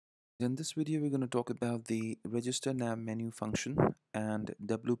In this video, we're going to talk about the register nav menu function and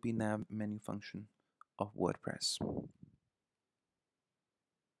WP nav menu function of WordPress.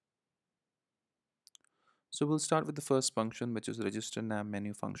 So we'll start with the first function, which is register nav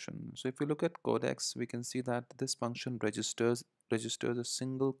menu function. So if you look at Codex, we can see that this function registers a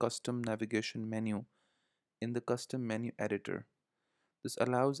single custom navigation menu in the custom menu editor. This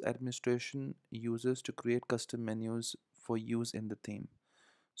allows administration users to create custom menus for use in the theme.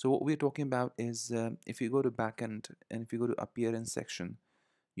 So what we're talking about is if you go to backend and if you go to appearance section,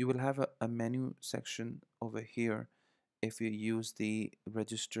 you will have a menu section over here if you use the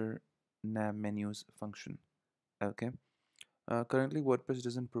register nav menus function. Okay. Currently, WordPress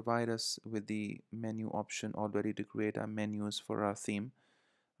doesn't provide us with the menu option already to create our menus for our theme.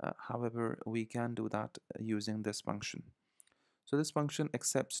 However, we can do that using this function. So this function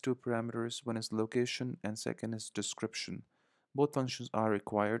accepts two parameters. One is location and second is description. Both functions are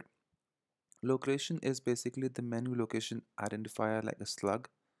required. Location is basically the menu location identifier like a slug,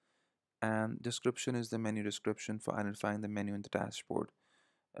 and description is the menu description for identifying the menu in the dashboard.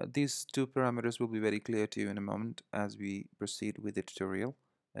 These two parameters will be very clear to you in a moment as we proceed with the tutorial.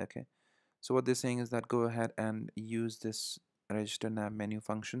 Okay, so what they're saying is that go ahead and use this register nav menu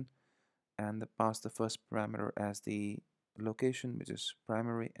function and pass the first parameter as the location, which is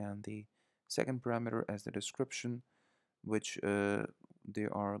primary, and the second parameter as the description, which they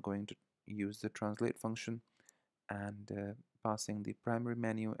are going to use the translate function, and passing the primary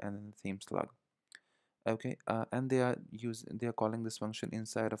menu and then the theme slug. Okay, and they are calling this function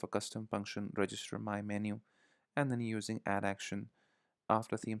inside of a custom function register my menu, and then using add action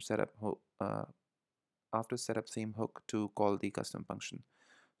after after setup theme hook to call the custom function.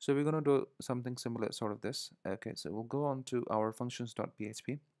 So we're going to do something similar sort of this. Okay, so we'll go on to our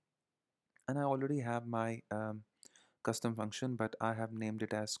functions.php, and I already have my custom function, but I have named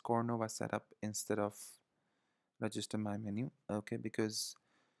it as Cornova setup instead of register my menu. Okay, because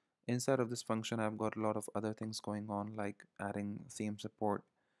inside of this function I've got a lot of other things going on, like adding theme support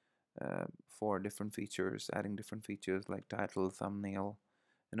for different features, adding different features like title, thumbnail,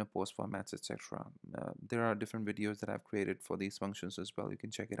 post formats, etc. There are different videos that I've created for these functions as well. You can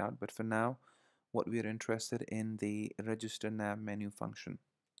check it out, but for now what we are interested in the register nav menu function.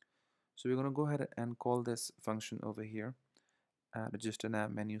 So we're going to go ahead and call this function over here, register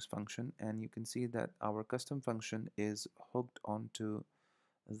nav menus function, and you can see that our custom function is hooked onto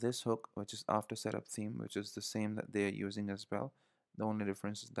this hook, which is after setup theme, which is the same that they're using as well. The only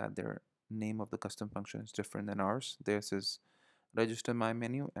difference is that their name of the custom function is different than ours. Theirs is register my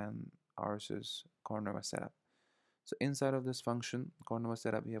menu and ours is Cornova setup. So inside of this function Cornova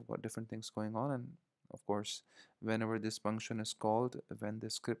setup, we have got different things going on, and of course whenever this function is called, when the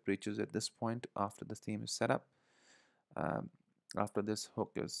script reaches at this point after the theme is set up, um, after this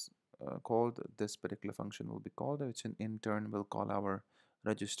hook is called, this particular function will be called, which in turn will call our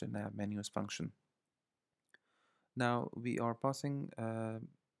register nav menus function. Now we are passing a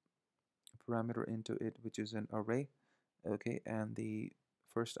parameter into it, which is an array. Okay, and the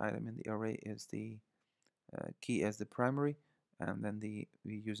first item in the array is the key as the primary, and then we're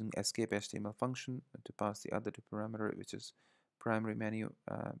using escape HTML function to pass the other two parameter, which is primary menu,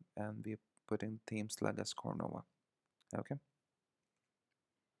 and we're putting theme slug as Cornova. Okay.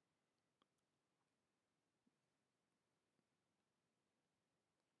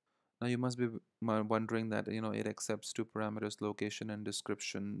 Now you must be wondering that it accepts two parameters, location and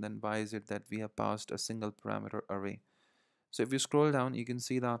description. Then why is it that we have passed a single parameter array? So if you scroll down, you can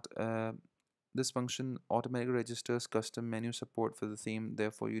see that this function automatically registers custom menu support for the theme.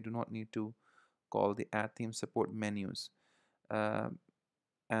 Therefore, you do not need to call the add theme support menus. Uh,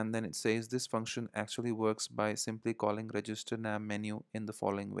 and then it says this function actually works by simply calling register nav menu in the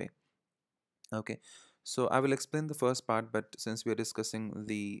following way. Okay, so I will explain the first part, but since we are discussing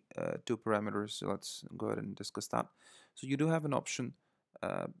the two parameters, let's go ahead and discuss that. So you do have an option,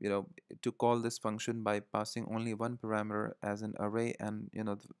 to call this function by passing only one parameter as an array, and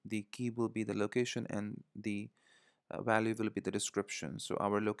the key will be the location and the value will be the description. So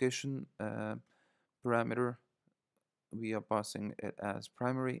our location parameter, we are passing it as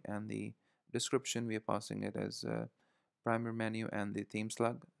primary, and the description we are passing it as primary menu and the theme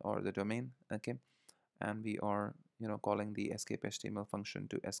slug or the domain. Okay, and we are calling the escape HTML function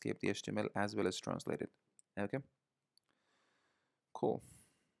to escape the HTML as well as translate it. Okay, cool.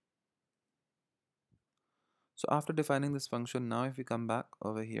 So after defining this function, now if we come back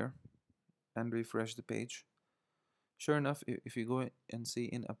over here and refresh the page, sure enough, if you go and see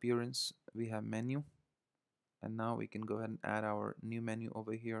in appearance, we have menu, and now we can go ahead and add our new menu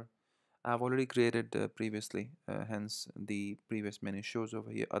over here. I've already created previously, hence the previous menu shows over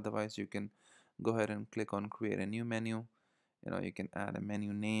here. Otherwise, you can go ahead and click on create a new menu. You can add a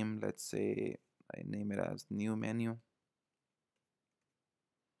menu name. Let's say I name it as new menu,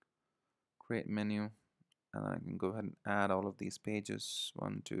 create menu, and I can go ahead and add all of these pages.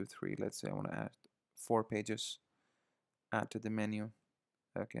 1, 2, 3. Let's say I want to add 4 pages, add to the menu.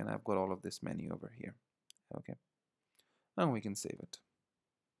 Okay, and I've got all of this menu over here. Okay, and we can save it.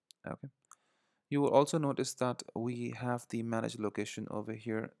 Okay. You will also notice that we have the manage location over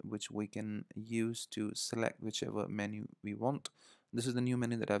here, which we can use to select whichever menu we want. This is the new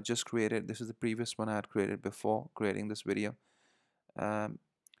menu that I've just created. This is the previous one I had created before creating this video. Um,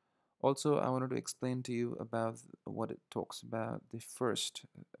 Also, I wanted to explain to you about what it talks about. The first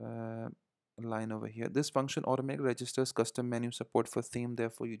line over here. This function automatically registers custom menu support for theme.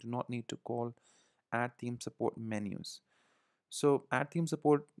 Therefore, you do not need to call add theme support menus. So add theme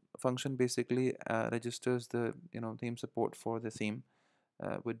support function basically registers the theme support for the theme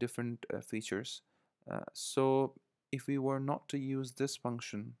with different features. So if we were not to use this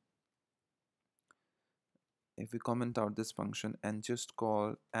function, if we comment out this function and just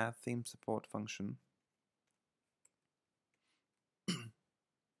call add theme support function,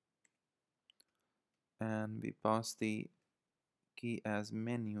 and we pass the key as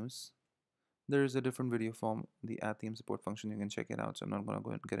menus, there is a different video form, the add theme support function. You can check it out, so I'm not going to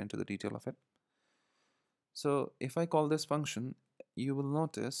go and get into the detail of it. So if I call this function, you will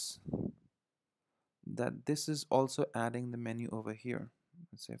notice that this is also adding the menu over here.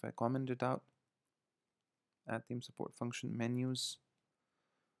 Let's say if I comment it out, add theme support function menus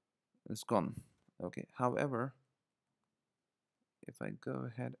is gone. Okay, however, if I go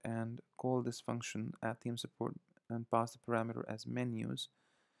ahead and call this function add theme support and pass the parameter as menus,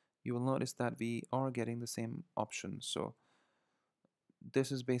 you will notice that we are getting the same option. So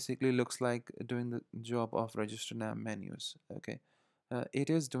this is basically looks like doing the job of register nav menus. Okay, it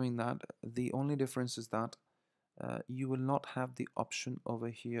is doing that. The only difference is that you will not have the option over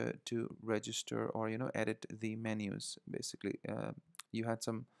here to register or edit the menus. Basically, you had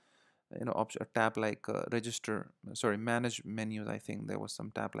some option, a tab like register, sorry, manage menus. I think there was some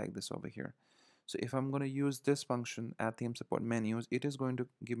tab like this over here. So if I'm going to use this function add theme support menus, it is going to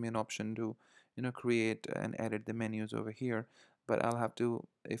give me an option to create and edit the menus over here. But I'll have to,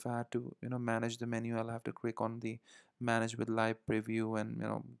 if I had to manage the menu, I'll have to click on the manage with live preview and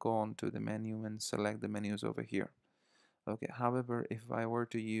go on to the menu and select the menus over here. Okay, however, if I were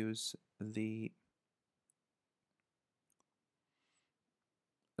to use the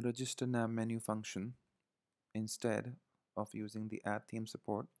register nav menu function instead of using the add theme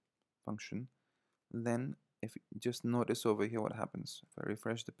support function, then if you just notice over here what happens. If I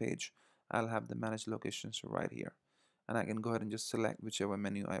refresh the page, I'll have the manage locations right here, and I can go ahead and just select whichever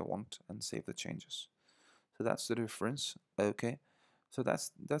menu I want and save the changes. So that's the difference. Okay, so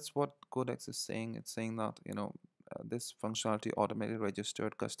that's what Codex is saying. It's saying that this functionality automatically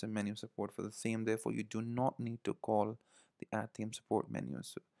registered custom menu support for the theme. Therefore, you do not need to call the add theme support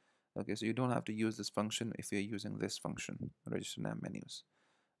menus. Okay, so you don't have to use this function if you're using this function, register nav menus.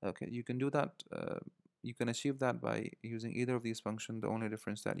 Okay, you can do that. You can achieve that by using either of these functions. The only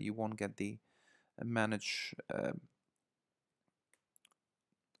difference that you won't get the manage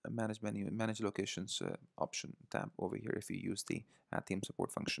manage locations option tab over here if you use the add theme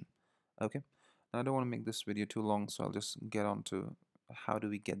support function. Okay, now I don't want to make this video too long, so I'll just get on to how do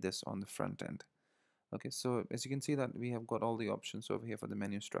we get this on the front end. Okay, so as you can see that we have got all the options over here for the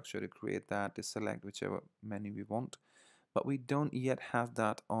menu structure to create that, to select whichever menu we want, but we don't yet have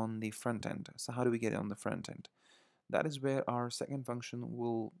that on the front end. So how do we get it on the front end? That is where our second function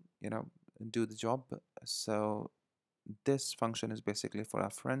will do the job. So this function is basically for our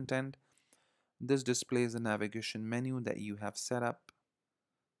front end. This displays the navigation menu that you have set up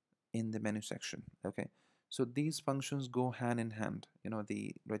in the menu section. Okay, so these functions go hand in hand.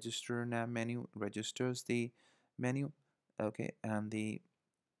 The register nav menu registers the menu, okay, and the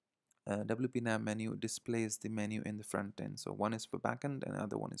WP nav menu displays the menu in the front end. So one is for backend and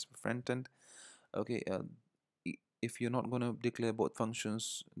another one is for front end. Okay, if you're not going to declare both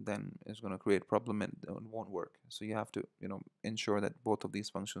functions, then it's going to create problem and it won't work. So you have to ensure that both of these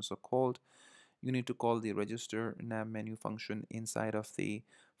functions are called. You need to call the register nav menu function inside of the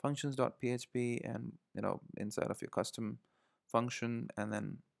functions.php and inside of your custom function, and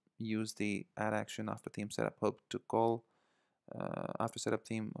then use the add action after theme setup hook to call after setup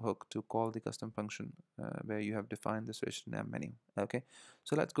theme hook to call the custom function where you have defined this register nav menu. Okay,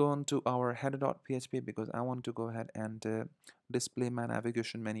 so let's go on to our header.php because I want to go ahead and display my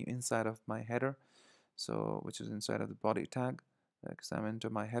navigation menu inside of my header, so which is inside of the body tag. because I'm into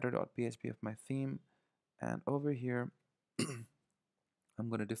my header.php of my theme, and over here I'm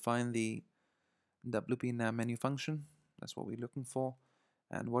going to define the WP nav menu function. That's what we're looking for.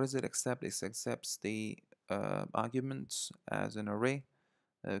 And what does it accept? It accepts the arguments as an array.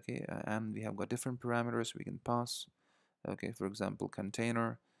 Okay, and we have got different parameters we can pass. Okay, for example,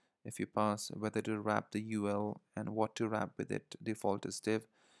 container. If you pass whether to wrap the UL and what to wrap with it, default is div.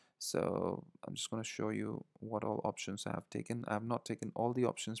 So I'm just going to show you what all options I have taken. I have not taken all the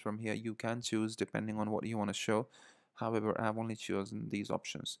options from here. You can choose depending on what you want to show. However, I have only chosen these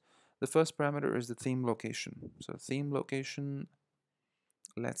options. The first parameter is the theme location. So theme location,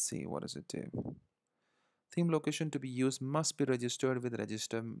 let's see, what does it do? Theme location to be used must be registered with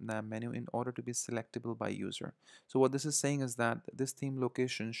register nav menu in order to be selectable by user. So what this is saying is that this theme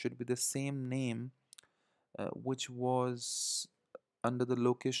location should be the same name which was under the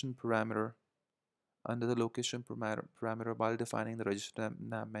location parameter while defining the register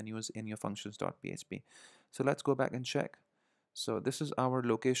nav menus in your functions.php. So let's go back and check. So this is our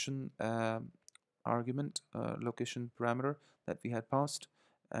location argument, location parameter that we had passed,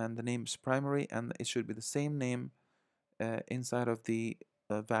 and the name is primary, and it should be the same name inside of the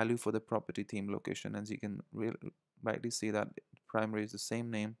value for the property theme location. As you can rightly see that primary is the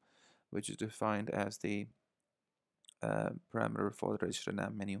same name which is defined as the parameter for the register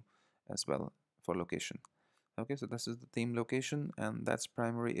nav menu as well for location. Okay, so this is the theme location, and that's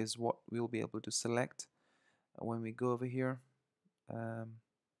primary is what we'll be able to select when we go over here. Let's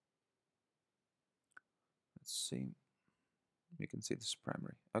see, you can see this is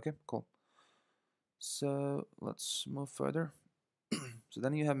primary. Okay, cool. So let's move further. So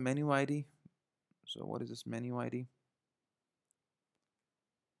then you have menu ID. So what is this menu ID?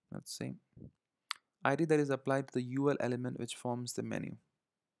 Let's see. ID that is applied to the UL element which forms the menu.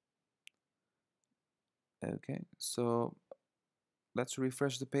 Okay, so let's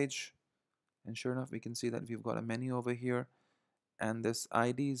refresh the page, and sure enough we can see that we've got a menu over here, and this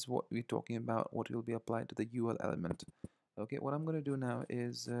ID is what we're talking about, what will be applied to the UL element. Okay, what I'm going to do now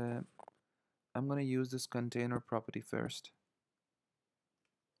is I'm going to use this container property first.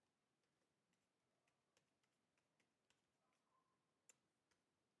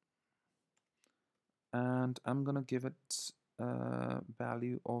 And I'm going to give it a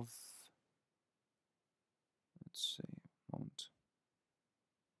value of, let's see, moment,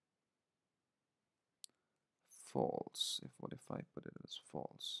 false. What if I put it as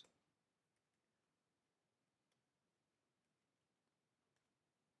false?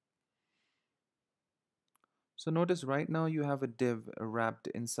 So notice right now you have a div wrapped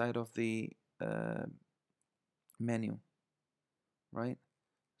inside of the menu, right?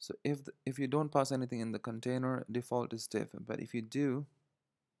 So if you don't pass anything in the container, default is div. But if you do,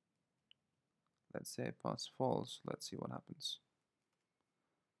 let's say pass false, let's see what happens.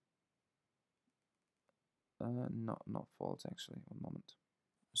 Not false actually. One moment.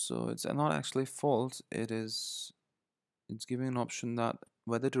 So it's not actually false. It's giving an option that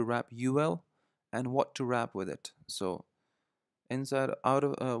whether to wrap UL and what to wrap with it. So inside out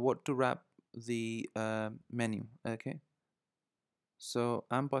of what to wrap the menu. Okay. So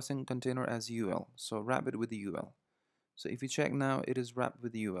I'm passing container as UL. So wrap it with the UL. So if you check now, it is wrapped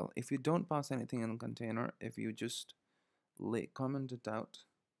with the UL. If you don't pass anything in container, if you just comment it out,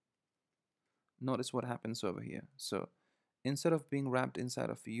 notice what happens over here. So instead of being wrapped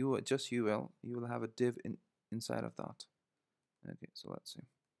inside of just UL, you will have a div inside of that. Okay, so let's see.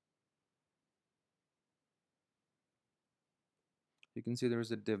 You can see there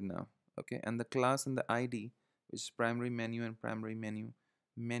is a div now. Okay, and the class and the ID, which is primary menu and primary menu,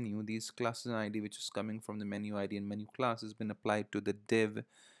 these classes and ID which is coming from the menu ID and menu class has been applied to the div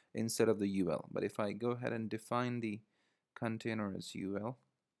instead of the UL. But if I go ahead and define the container as UL,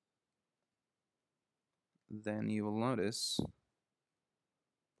 then you will notice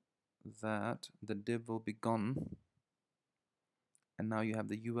that the div will be gone, and now you have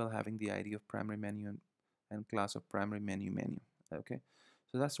the UL having the ID of primary menu and class of primary menu. Okay,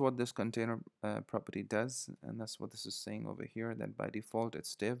 so that's what this container property does, and that's what this is saying over here, that by default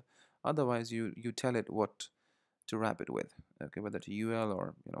it's div. Otherwise you tell it what to wrap it with, okay, whether to UL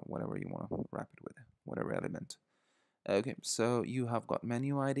or whatever you want to wrap it with, whatever element. Okay, so you have got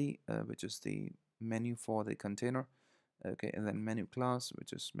menu ID, which is the menu for the container. Okay, and then menu class,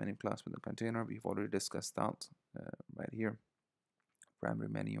 which is menu class with the container. We've already discussed that right here. Primary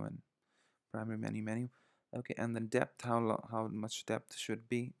menu and primary menu. Okay, and then depth, how much depth should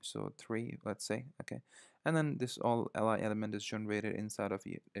be, so 3, let's say. Okay, and then this all li element is generated inside of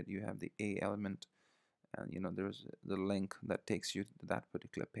it. You have the a element, and there's the link that takes you to that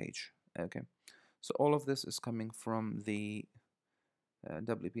particular page. Okay, so all of this is coming from the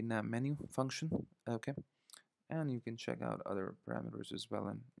WP nav menu function. Okay, and you can check out other parameters as well,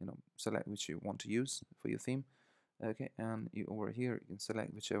 and select which you want to use for your theme. Okay, and over here you can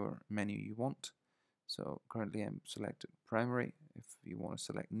select whichever menu you want. So currently I'm selected primary. If you want to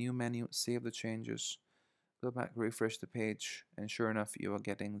select new menu, save the changes, go back, refresh the page, and sure enough you are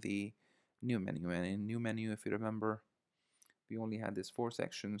getting the new menu. And in new menu, if you remember, we only had these 4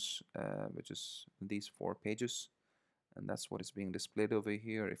 sections, which is these 4 pages, and that's what is being displayed over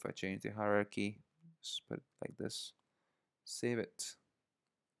here. If I change the hierarchy, just put it like this, save it,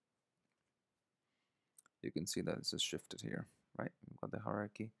 you can see that this is shifted here, right? We've got the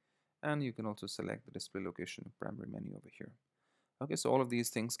hierarchy, and you can also select the display location of primary menu over here. Okay, so all of these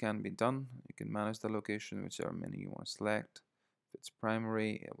things can be done. You can manage the location, whichever menu you want to select. If it's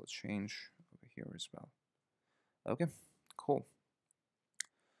primary, it will change over here as well. Okay, cool.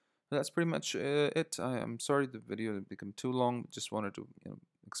 That's pretty much it. I'm sorry the video became too long. Just wanted to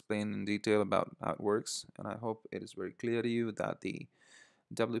explain in detail about how it works, and I hope it is very clear to you that the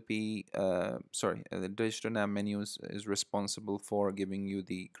the digital nav menus is responsible for giving you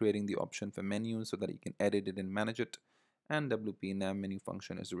creating the option for menus so that you can edit it and manage it, and WP nav menu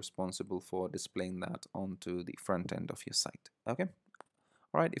function is responsible for displaying that onto the front end of your site. Okay.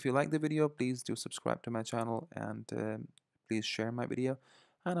 Alright, if you like the video, please do subscribe to my channel, and please share my video,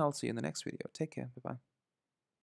 and I'll see you in the next video. Take care. Bye bye.